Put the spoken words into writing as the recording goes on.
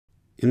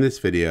In this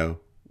video,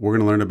 we're going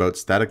to learn about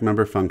static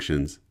member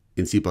functions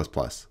in C++.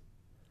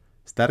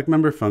 Static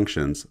member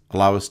functions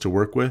allow us to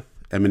work with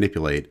and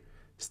manipulate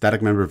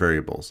static member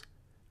variables,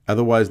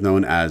 otherwise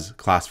known as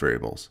class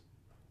variables.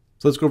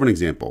 So let's go over an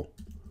example.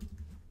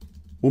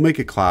 We'll make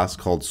a class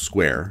called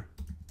square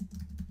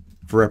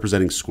for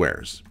representing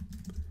squares.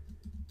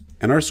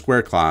 And our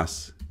square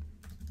class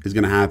is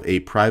going to have a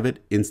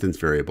private instance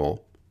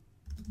variable,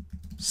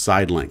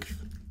 side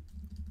length,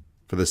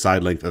 for the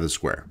side length of the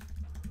square.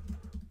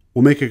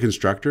 We'll make a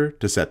constructor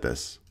to set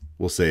this.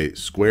 We'll say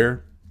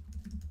square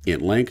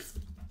int length,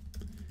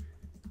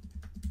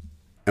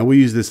 and we'll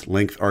use this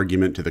length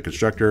argument to the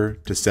constructor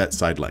to set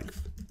side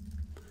length.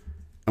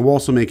 And we'll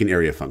also make an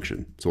area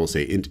function. So we'll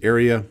say int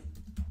area,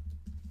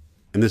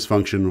 and this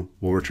function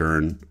will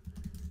return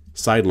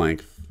side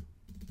length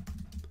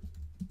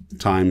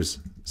times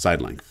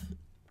side length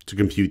to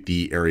compute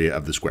the area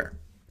of the square.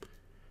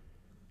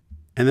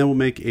 And then we'll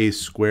make a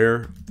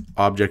square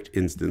object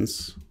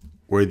instance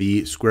where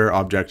the square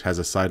object has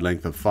a side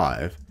length of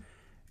 5,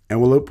 and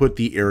we'll output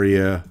the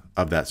area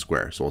of that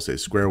square. So we'll say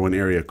square1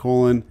 area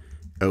colon,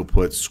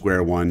 output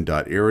square1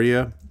 dot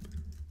area,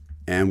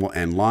 and we'll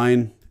end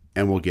line,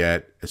 and we'll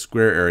get a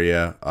square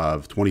area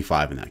of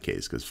 25 in that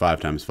case, because 5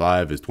 times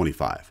 5 is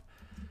 25.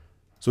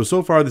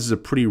 So far this is a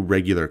pretty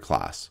regular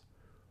class.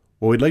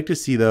 What we'd like to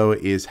see though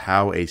is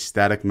how a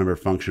static member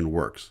function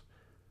works.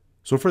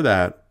 So for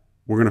that,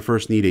 we're going to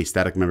first need a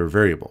static member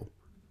variable.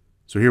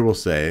 So here we'll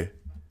say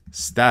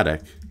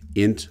static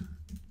int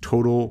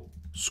total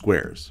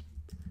squares.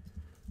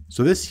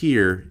 So this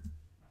here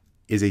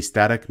is a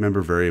static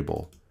member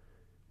variable,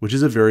 which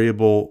is a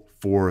variable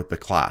for the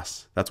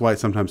class. That's why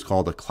it's sometimes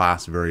called a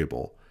class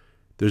variable.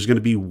 There's going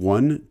to be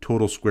one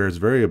total squares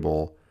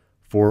variable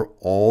for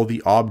all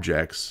the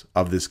objects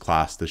of this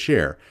class to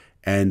share.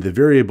 And the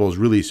variable is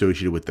really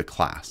associated with the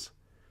class.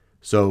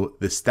 So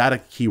the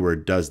static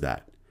keyword does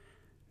that.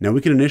 Now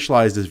we can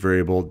initialize this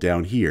variable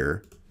down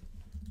here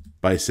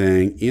by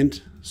saying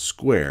int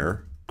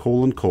square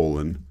colon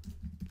colon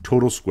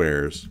total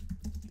squares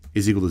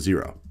is equal to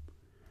 0.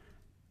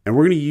 And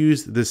we're going to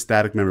use this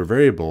static member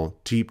variable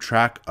to keep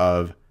track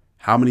of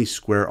how many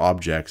square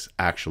objects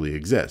actually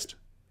exist.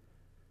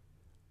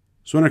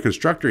 So in our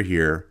constructor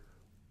here,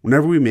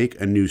 whenever we make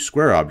a new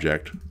square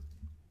object,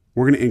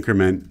 we're going to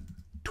increment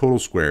total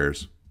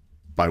squares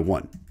by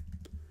 1.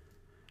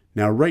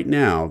 Now right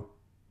now,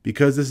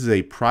 because this is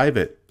a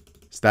private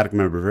static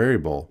member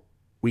variable,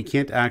 we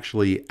can't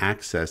actually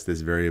access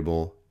this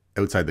variable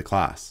outside the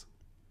class.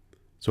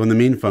 So in the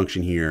main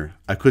function here,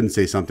 I couldn't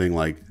say something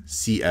like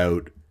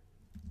cout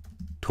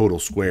total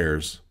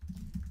squares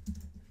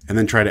and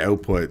then try to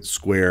output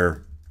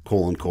square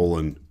colon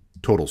colon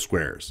total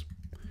squares.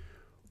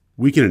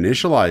 We can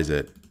initialize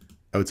it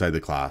outside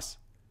the class,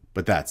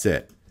 but that's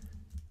it.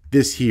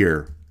 This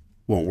here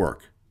won't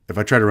work. If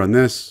I try to run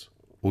this,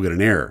 we'll get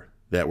an error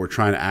that we're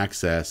trying to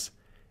access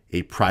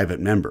a private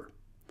member.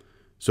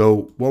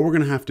 So what we're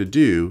going to have to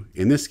do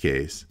in this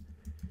case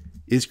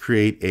is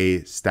create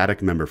a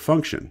static member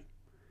function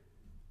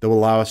that will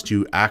allow us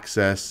to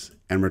access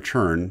and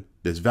return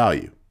this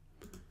value.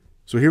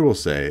 So here we'll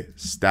say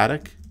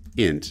static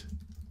int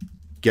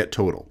get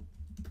total.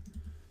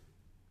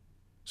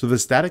 So the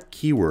static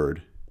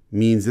keyword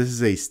means this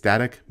is a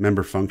static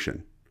member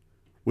function,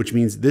 which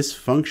means this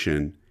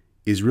function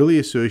is really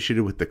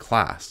associated with the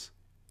class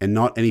and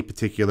not any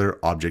particular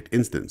object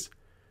instance,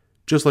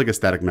 just like a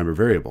static member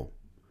variable.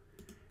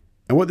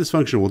 And what this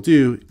function will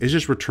do is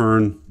just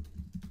return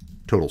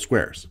total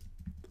squares.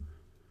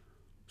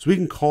 So we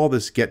can call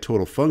this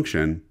getTotal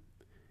function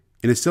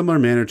in a similar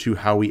manner to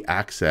how we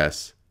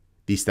access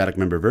the static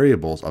member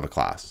variables of a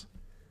class.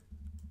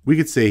 We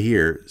could say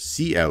here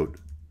cout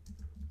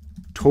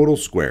total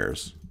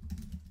squares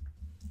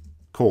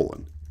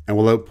colon, and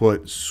we'll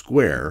output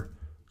square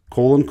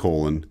colon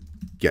colon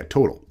get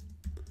total.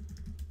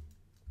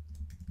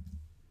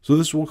 So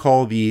this we'll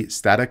call the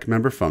static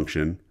member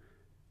function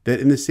that,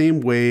 in the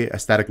same way a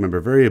static member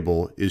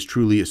variable is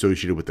truly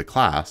associated with the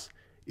class,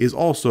 is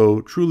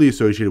also truly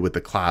associated with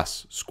the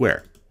class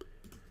square.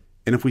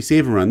 And if we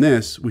save and run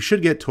this, we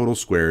should get total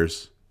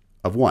squares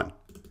of 1.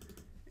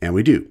 And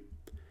we do.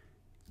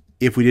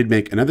 If we did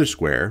make another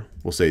square,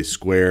 we'll say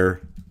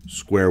square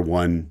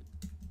 1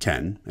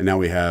 10, and now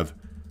we have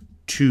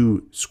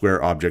 2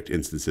 square object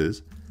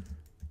instances.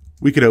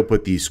 We could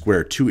output the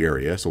square 2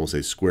 area, so we'll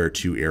say square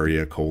 2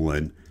 area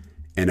colon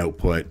and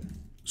output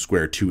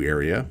square 2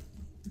 area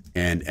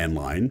and end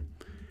line.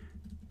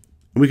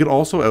 And we could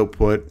also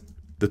output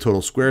the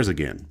total squares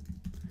again.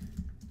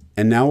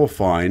 And now we'll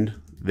find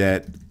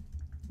that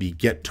the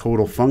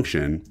getTotal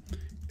function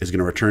is going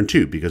to return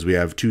 2 because we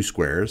have 2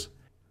 squares.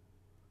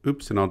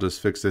 Oops, and I'll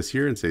just fix this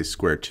here and say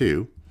square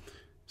 2.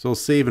 So we'll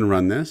save and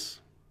run this.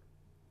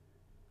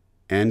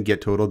 And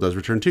getTotal does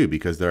return 2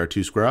 because there are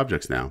 2 square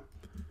objects now.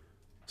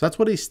 So that's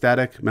what a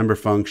static member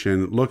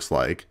function looks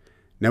like.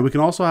 Now we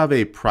can also have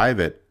a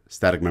private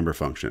static member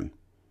function.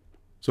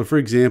 So for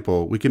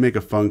example, we can make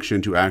a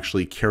function to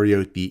actually carry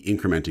out the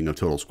incrementing of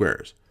total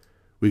squares.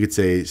 We could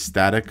say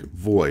static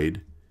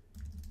void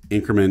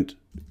increment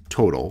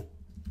total.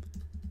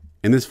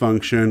 And this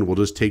function will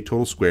just take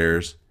total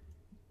squares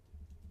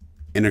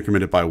and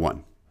increment it by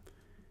 1.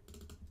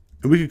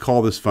 And we could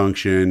call this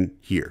function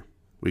here.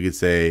 We could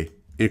say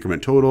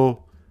increment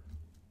total,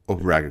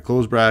 open bracket,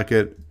 close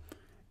bracket.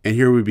 And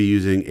here we'd be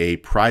using a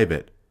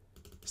private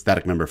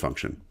static member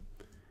function.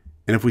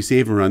 And if we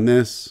save and run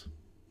this,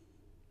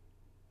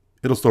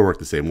 it'll still work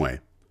the same way.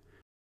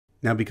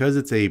 Now, because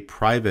it's a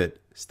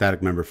private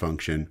static member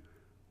function,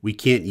 we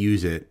can't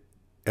use it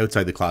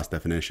outside the class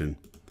definition.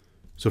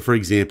 So for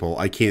example,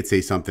 I can't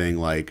say something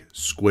like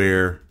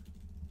square,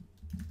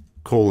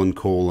 colon,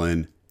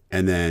 colon,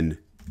 and then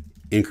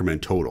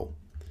increment total.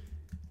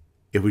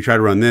 If we try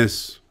to run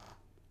this,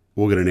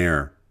 we'll get an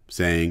error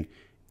saying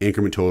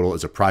increment total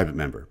is a private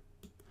member.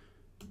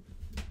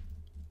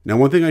 Now,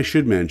 one thing I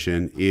should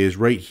mention is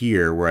right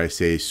here where I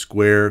say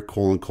square,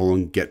 colon,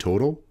 colon, get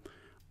total,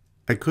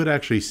 I could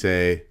actually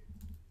say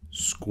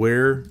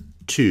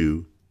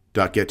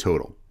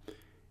square2.getTotal.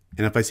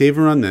 And if I save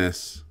and run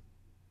this,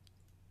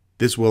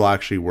 this will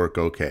actually work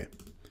okay.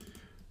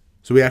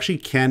 So we actually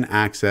can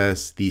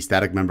access the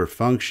static member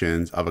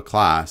functions of a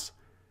class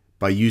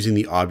by using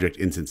the object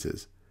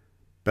instances.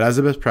 But as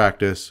a best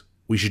practice,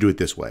 we should do it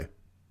this way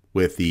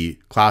with the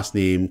class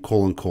name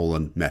colon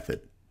colon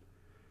method.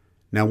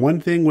 Now, one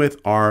thing with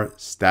our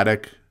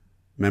static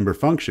member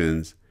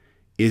functions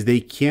is they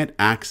can't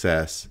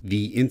access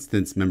the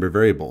instance member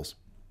variables.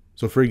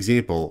 So for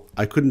example,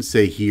 I couldn't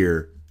say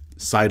here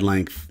side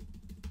length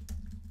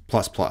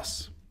plus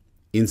plus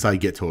inside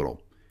get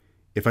total.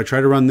 If I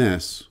try to run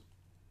this,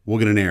 we'll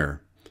get an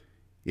error.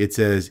 It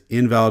says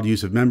invalid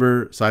use of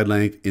member side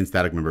length in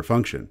static member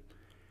function.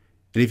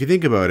 And if you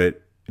think about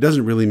it, it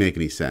doesn't really make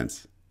any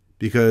sense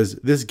because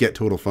this get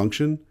total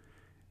function,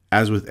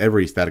 as with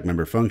every static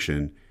member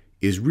function,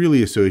 is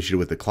really associated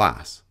with the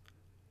class.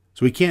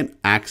 So we can't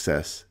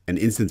access an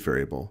instance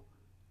variable,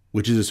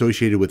 which is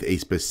associated with a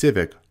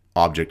specific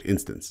object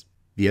instance.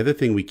 The other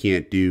thing we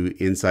can't do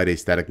inside a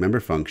static member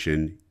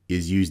function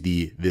is use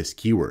the this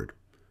keyword.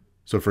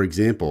 So for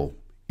example,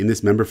 in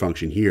this member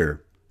function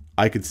here,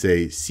 I could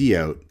say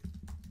cout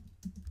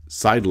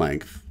side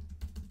length,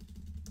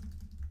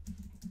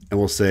 and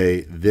we'll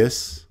say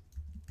this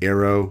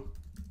arrow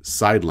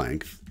side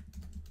length,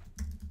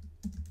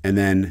 and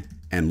then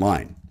end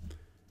line.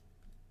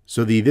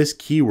 So the this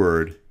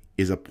keyword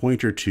is a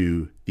pointer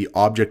to the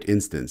object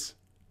instance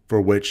for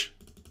which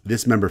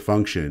this member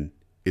function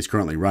is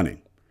currently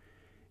running.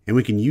 And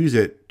we can use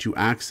it to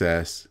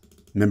access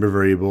member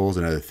variables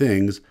and other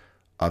things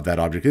of that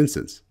object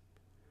instance.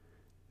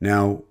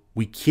 Now,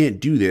 we can't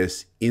do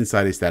this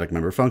inside a static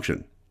member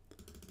function.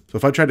 So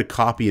if I try to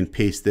copy and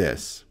paste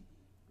this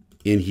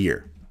in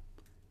here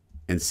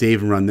and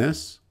save and run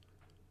this,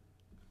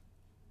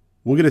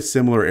 we'll get a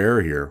similar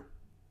error here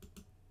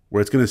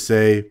where it's going to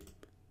say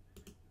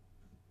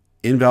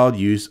invalid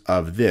use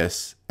of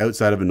this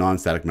outside of a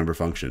non-static member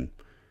function.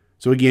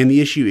 So again,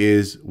 the issue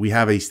is we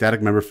have a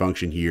static member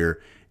function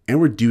here and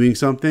we're doing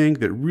something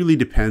that really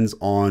depends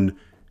on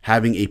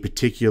having a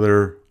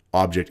particular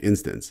object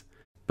instance.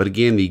 But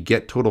again, the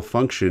getTotal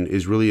function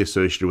is really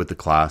associated with the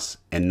class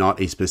and not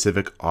a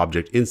specific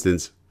object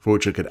instance for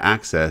which it could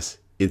access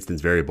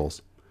instance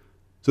variables.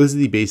 So this is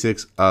the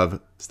basics of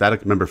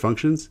static member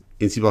functions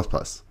in C++.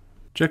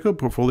 Check out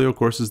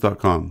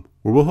portfoliocourses.com,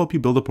 where we'll help you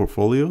build a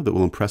portfolio that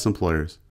will impress employers.